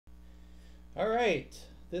All right,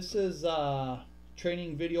 this is a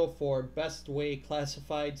training video for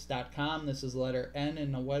bestwayclassifieds.com. This is letter N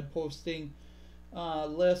in the web posting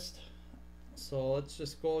list. So let's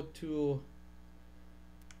just go to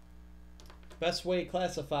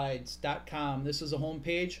bestwayclassifieds.com. This is a home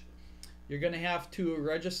page. You're going to have to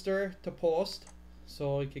register to post.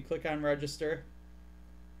 So you can click on register.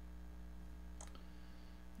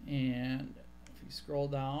 And if you scroll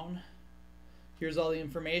down, here's all the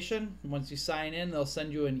information. Once you sign in, they'll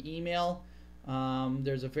send you an email.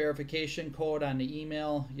 There's a verification code on the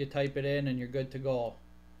email. You type it in and you're good to go.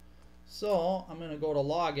 So I'm going to go to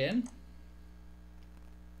login.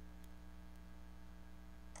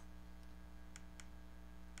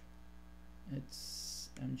 It's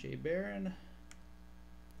MJ Barron.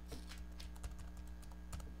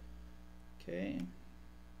 Okay.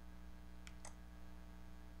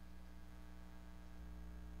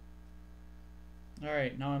 All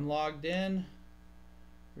right, now I'm logged in.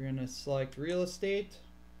 We're going to select real estate.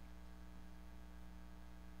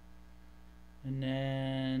 And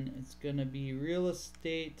then it's going to be real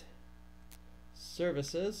estate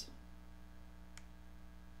services.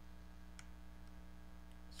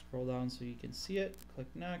 Scroll down so you can see it. Click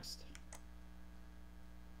next.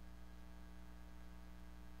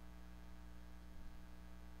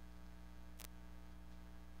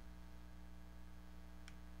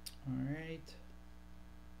 All right.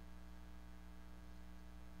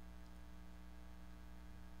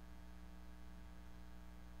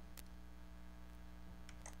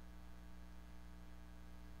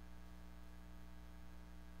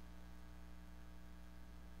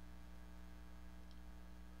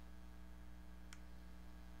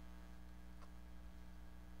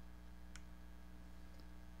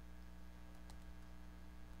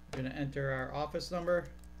 We're going to enter our office number,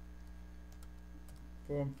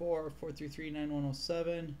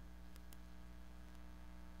 414-433-9107.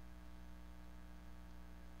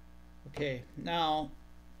 Okay, now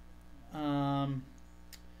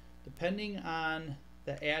depending on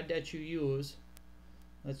the ad that you use,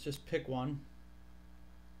 let's just pick one.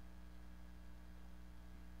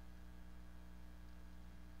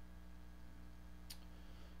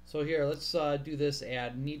 So here, let's do this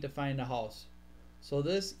ad, need to find a house. So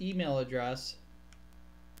this email address,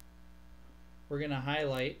 we're going to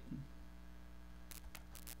highlight,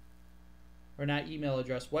 or not email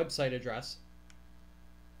address, website address.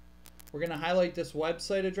 We're going to highlight this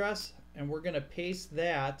website address and we're going to paste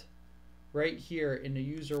that right here in the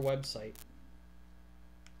user website.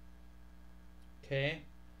 Okay,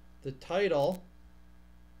 the title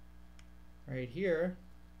right here,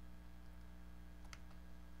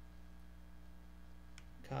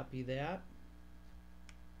 copy that.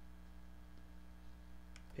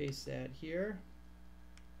 Paste that here.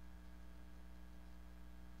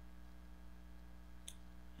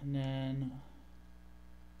 And then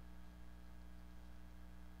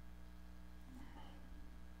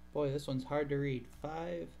boy, this one's hard to read.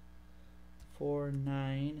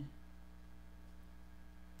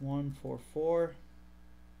 549144.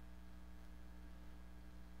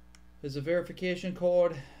 There's a verification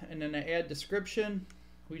code and then an ad description.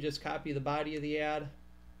 We just copy the body of the ad.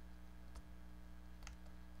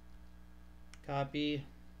 Copy,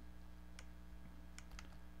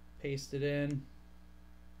 paste it in,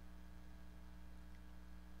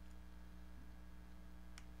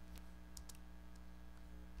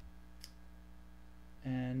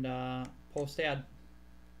 and post ad.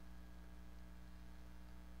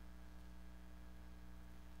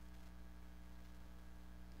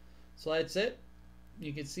 So that's it.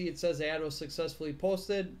 You can see it says ad was successfully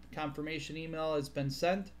posted. Confirmation email has been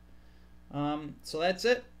sent. So that's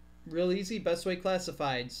it. Real easy, Best Way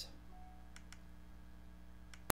Classifieds.